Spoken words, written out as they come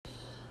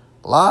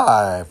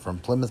Live from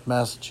Plymouth,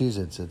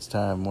 Massachusetts. It's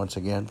time once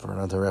again for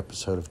another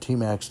episode of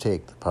TMAC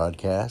Take, the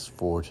podcast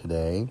for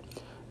today,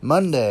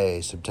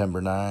 Monday, September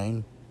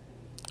 9,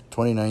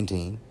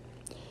 2019.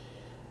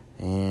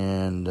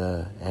 And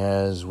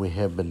as we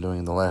have been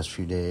doing the last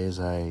few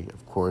days, I,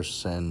 of course,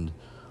 send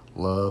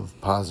love,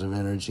 positive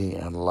energy,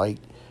 and light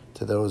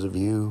to those of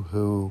you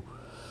who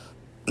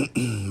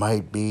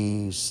might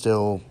be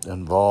still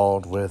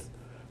involved with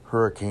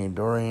Hurricane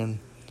Dorian.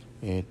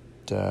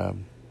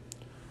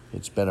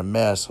 It's been a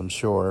mess, I'm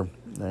sure,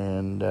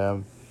 and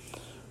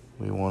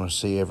we want to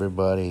see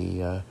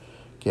everybody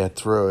get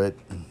through it,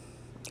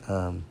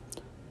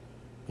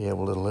 be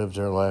able to live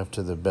their life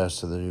to the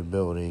best of their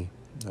ability.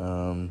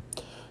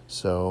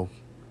 So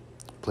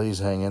please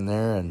hang in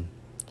there, and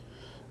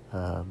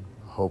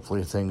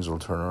hopefully things will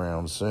turn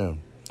around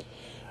soon.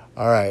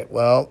 All right,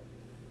 well,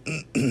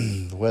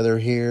 weather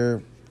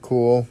here,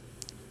 cool.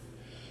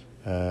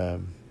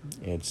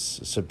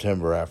 It's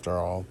September after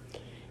all,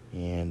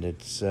 and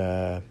it's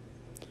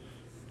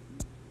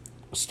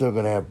still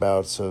going to have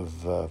bouts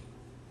of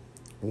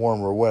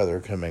warmer weather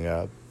coming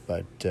up,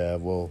 but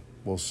we'll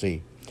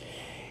see.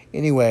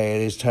 Anyway,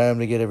 it is time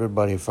to get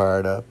everybody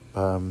fired up.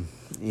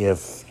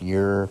 If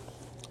you're a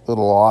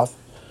little off,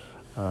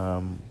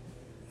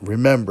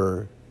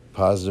 remember,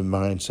 positive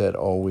mindset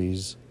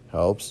always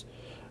helps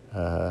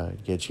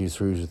get you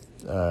through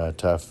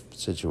tough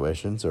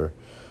situations or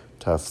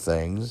tough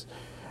things.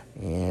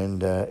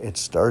 And it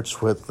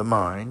starts with the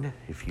mind.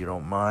 If you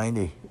don't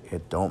mind,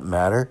 it don't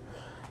matter.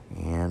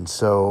 And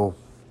so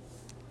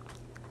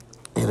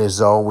it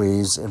is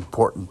always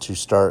important to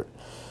start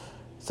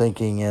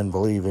thinking and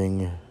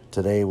believing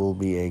today will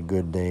be a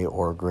good day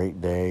or a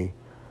great day.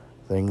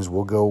 Things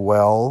will go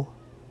well.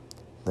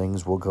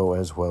 Things will go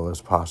as well as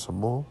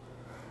possible.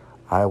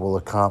 I will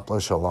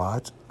accomplish a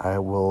lot. I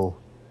will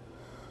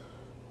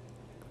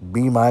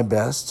be my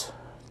best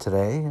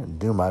today and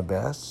do my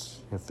best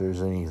if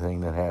there's anything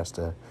that has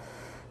to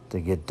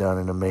get done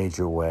in a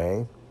major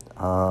way.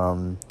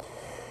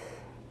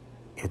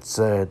 It's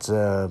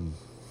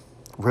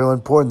real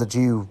important that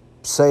you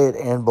say it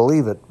and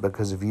believe it,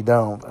 because if you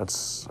don't,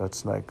 that's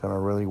not going to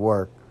really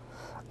work.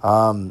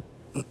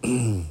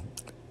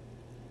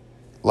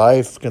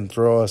 Life can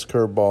throw us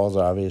curveballs,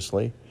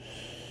 obviously,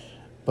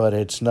 but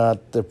it's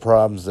not the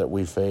problems that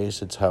we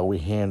face, it's how we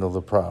handle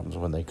the problems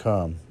when they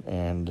come.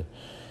 And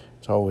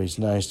it's always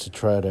nice to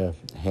try to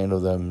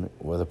handle them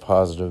with a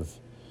positive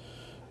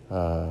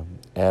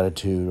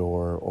attitude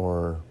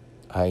or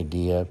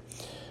idea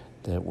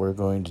that we're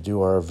going to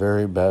do our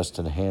very best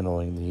in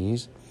handling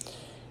these.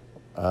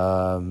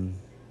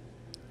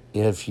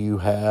 If you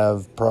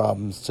have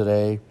problems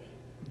today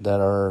that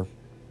are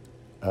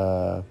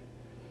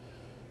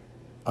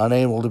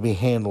unable to be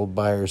handled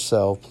by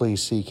yourself,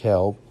 please seek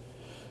help.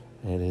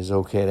 It is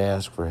okay to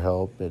ask for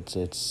help.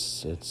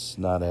 It's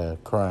not a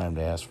crime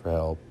to ask for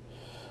help.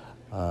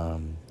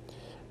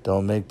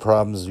 Don't make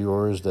problems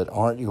yours that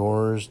aren't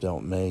yours.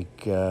 Don't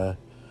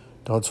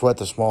sweat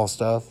the small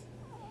stuff.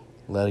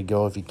 Let it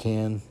go if you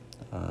can,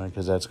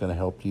 because that's going to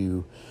help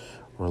you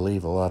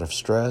relieve a lot of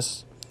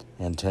stress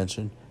and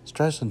tension.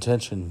 Stress and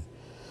tension,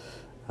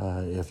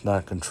 if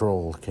not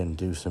controlled, can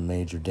do some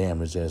major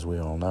damage, as we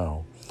all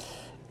know.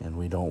 And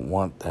we don't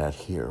want that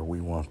here.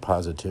 We want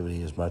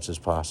positivity as much as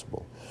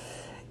possible.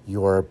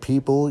 You are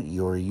people.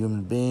 You are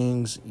human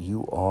beings.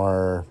 You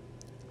are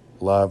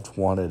loved,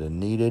 wanted, and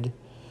needed.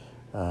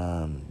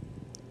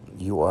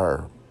 You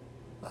are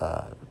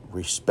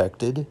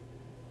respected.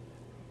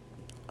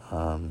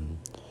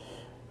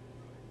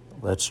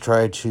 Let's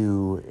try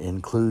to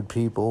include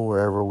people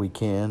wherever we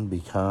can.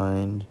 Be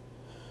kind.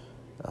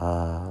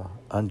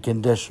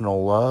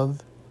 Unconditional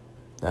love.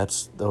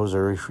 Those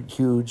are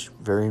huge,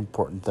 very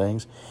important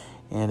things.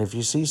 And if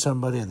you see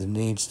somebody that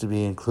needs to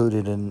be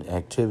included in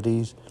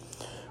activities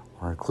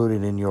or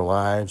included in your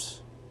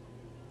lives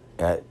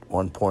at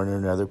one point or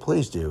another,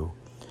 please do,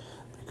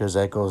 because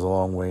that goes a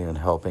long way in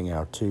helping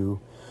out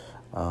too.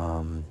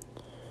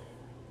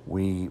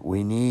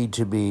 We need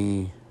to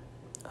be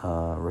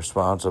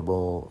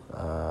responsible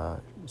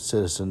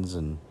citizens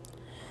and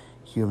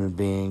human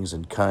beings,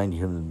 and kind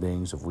human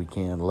beings if we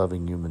can,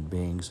 loving human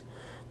beings,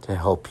 to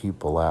help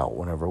people out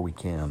whenever we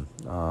can.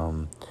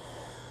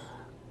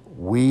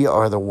 We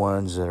are the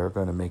ones that are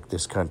going to make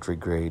this country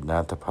great,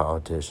 not the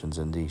politicians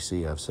in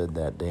D.C. I've said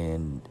that day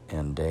in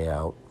and day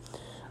out.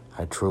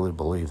 I truly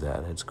believe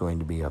that. It's going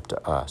to be up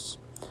to us.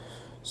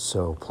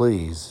 So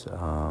please,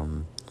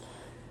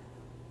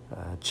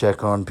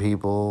 check on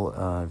people.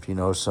 If you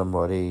know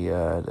somebody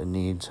that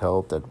needs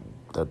help, that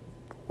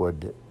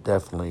would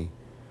definitely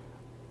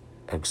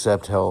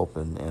accept help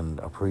and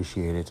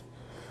appreciate it,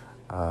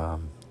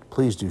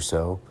 please do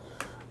so.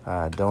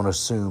 Don't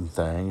assume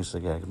things,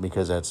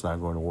 because that's not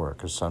going to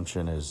work.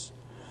 Assumption is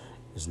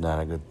not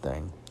a good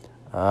thing.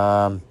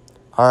 All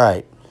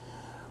right.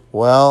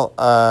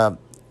 Well,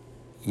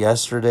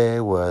 yesterday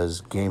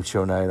was game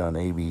show night on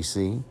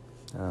ABC.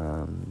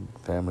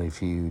 Family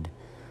Feud,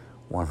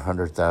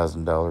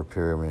 $100,000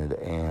 pyramid,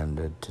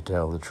 and to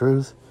tell the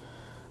truth,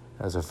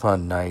 it was a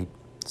fun night.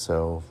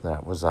 So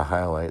that was a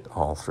highlight.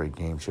 All three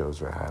game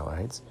shows are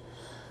highlights.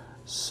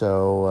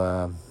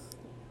 So,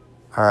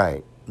 all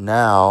right.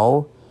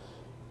 Now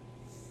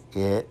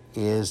it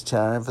is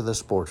time for the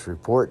sports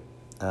report.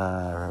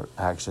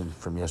 Action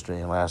from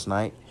yesterday and last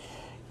night.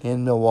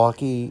 In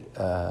Milwaukee,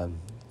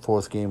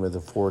 fourth game of the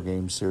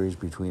 4-game series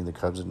between the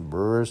Cubs and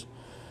Brewers.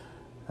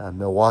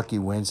 Milwaukee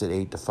wins at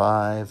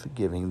 8-5,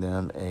 giving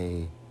them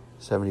a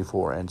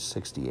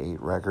 74-68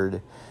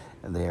 record,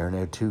 and they are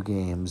now 2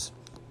 games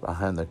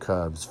behind the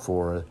Cubs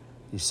for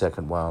the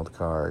second wild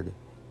card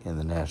in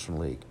the National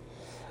League.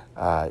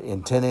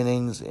 In 10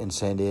 innings in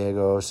San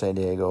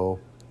Diego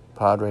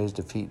Padres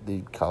defeat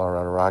the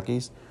Colorado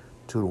Rockies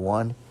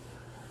 2-1.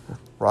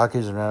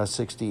 Rockies are now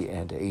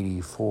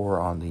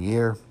 60-84 on the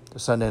year. The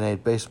Sunday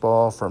Night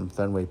Baseball from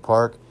Fenway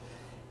Park.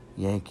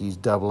 Yankees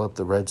double up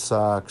the Red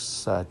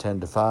Sox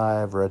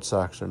 10-5. Red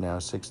Sox are now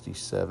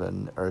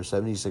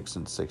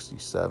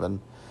 76-67,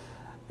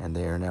 and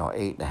they are now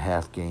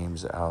 8.5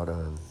 games out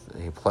of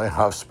a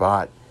playoff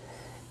spot.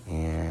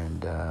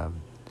 And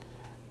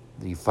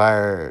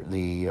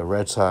the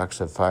Red Sox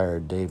have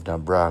fired Dave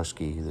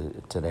Dombrowski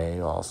today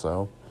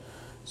also,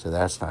 so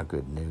that's not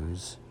good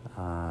news,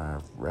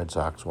 Red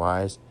Sox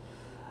wise.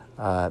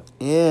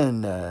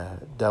 In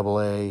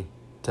Double-A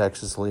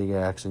Texas League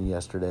action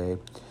yesterday,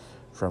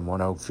 from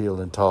One Oak Field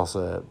in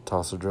Tulsa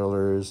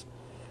Drillers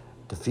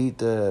defeat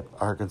the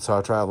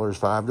Arkansas Travelers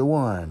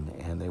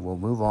 5-1, and they will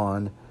move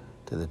on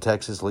to the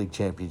Texas League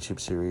Championship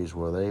Series,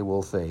 where they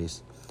will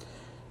face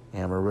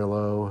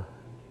Amarillo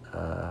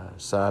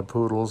Sod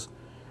Poodles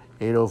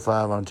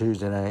 8:05 on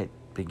Tuesday night,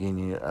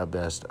 beginning a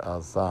best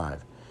of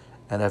 5.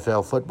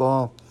 NFL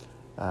football,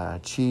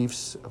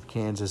 Chiefs of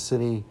Kansas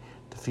City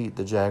defeat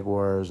the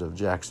Jaguars of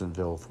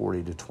Jacksonville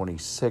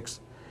 40-26,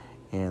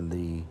 and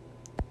the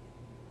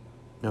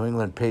New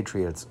England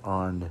Patriots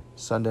on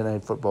Sunday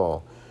Night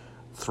Football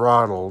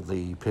throttled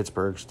the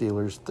Pittsburgh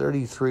Steelers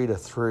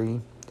 33-3.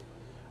 Of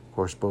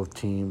course, both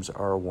teams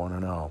are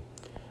 1-0.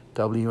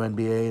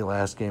 WNBA,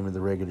 last game of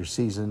the regular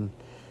season.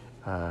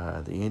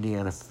 The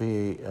Indiana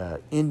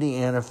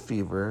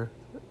Fever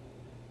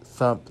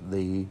thumped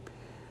the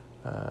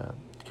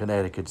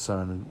Connecticut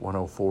Sun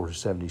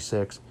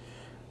 104-76.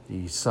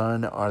 The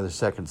Sun are the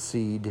second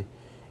seed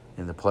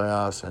in the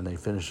playoffs, and they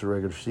finished the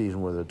regular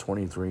season with a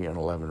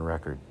 23-11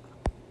 record.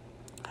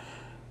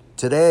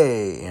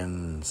 Today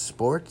in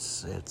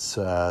sports, it's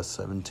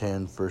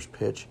 7:10 first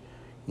pitch,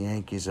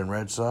 Yankees and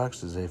Red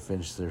Sox as they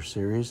finish their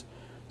series.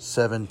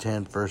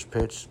 7:10 first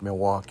pitch,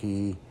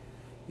 Milwaukee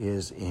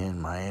is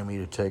in Miami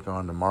to take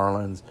on the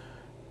Marlins.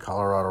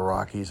 Colorado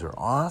Rockies are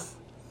off,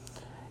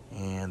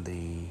 and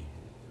the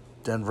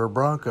Denver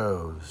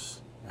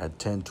Broncos at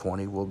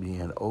 10:20 will be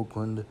in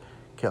Oakland,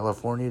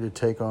 California to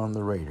take on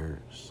the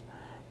Raiders.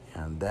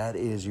 And that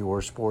is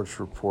your sports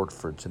report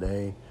for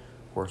today.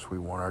 Of course, we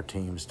want our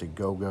teams to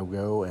go,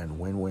 and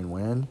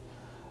win.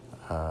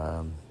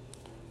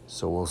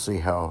 So we'll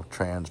see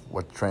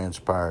what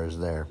transpires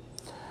there.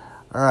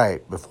 All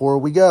right, before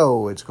we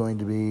go, it's going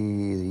to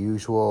be the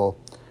usual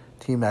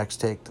TMAC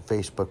Take, the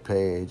Facebook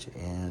page,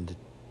 and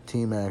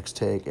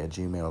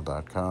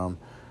tmaxtake@gmail.com,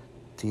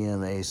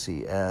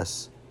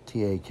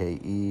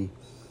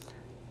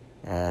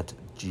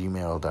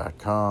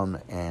 tmacstake@gmail.com.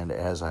 And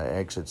as I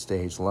exit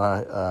stage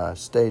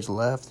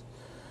left,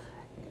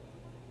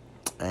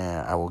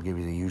 I will give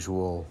you the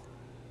usual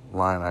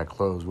line I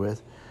close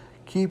with.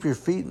 Keep your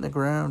feet in the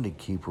ground and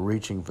keep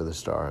reaching for the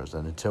stars.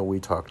 And until we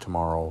talk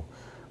tomorrow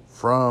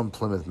from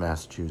Plymouth,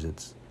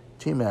 Massachusetts,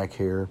 TMAC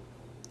here.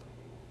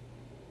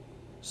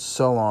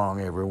 So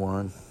long,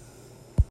 everyone.